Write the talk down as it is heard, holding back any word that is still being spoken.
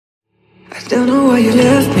Don't know why you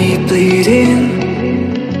left me bleeding,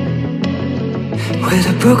 with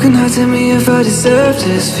a broken heart. Tell me if I deserve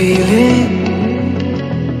this feeling.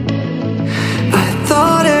 I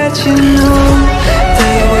thought that you know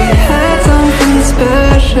that we had something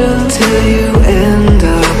special, till you end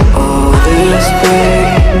up all this way.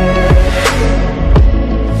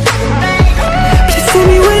 Please tell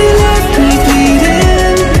me why you left me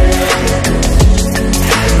bleeding,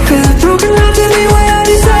 with a broken heart. Tell me why I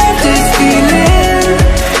deserve this feeling.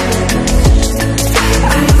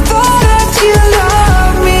 I thought that you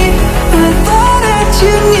loved me, I thought that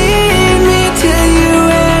you need me, till you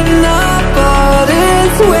end up all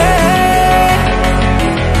this way.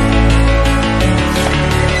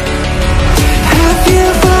 Have you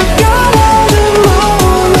forgot all the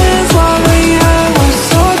moments while we had was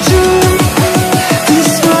so true?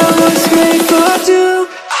 This world was made for two.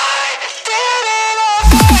 I did it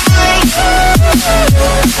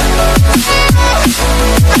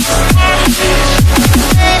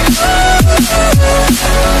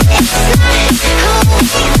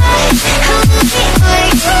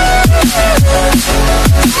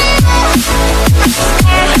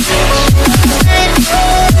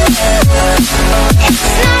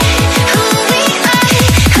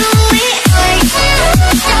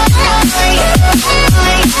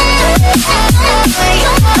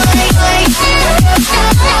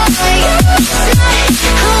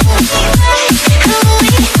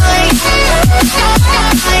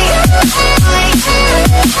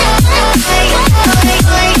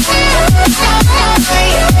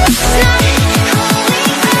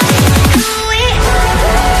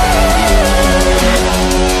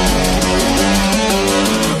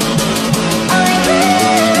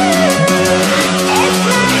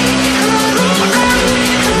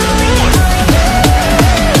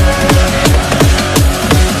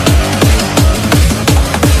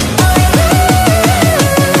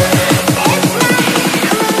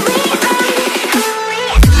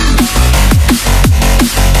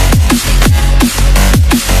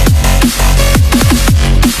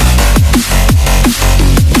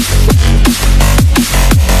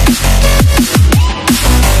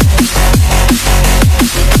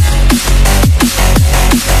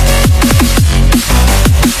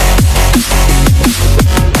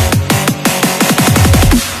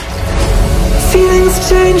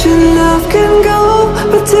change and love can go,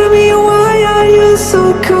 but tell me why are you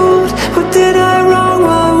so cold? What did I wrong?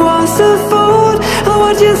 What was the fault? Or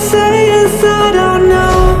what you say is I don't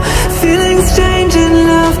know. Feelings change and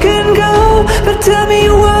love can go, but tell me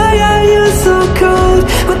why are you so cold?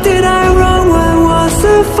 What did I wrong? What was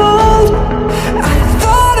the fault? I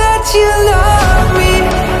thought that you loved me,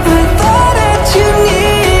 I thought that you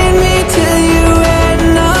need me, till you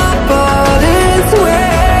end up all this way.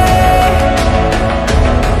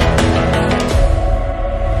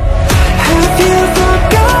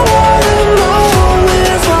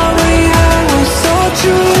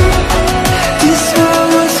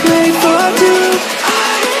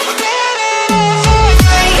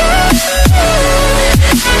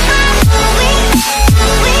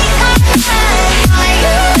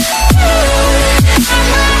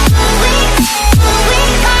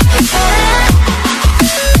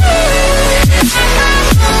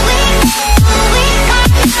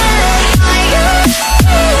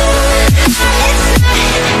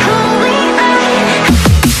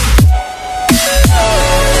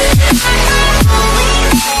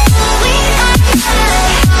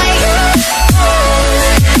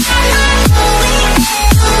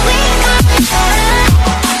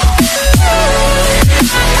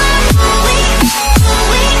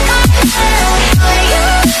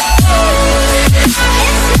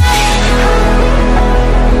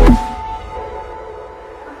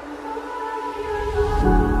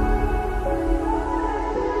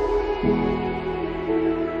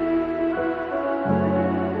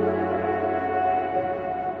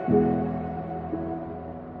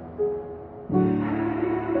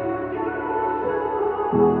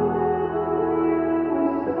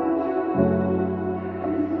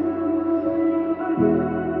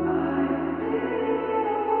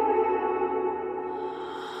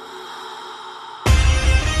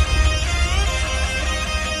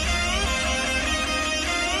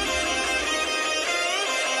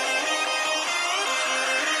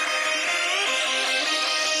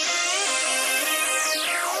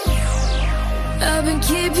 I've been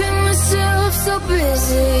keeping myself so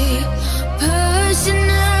busy,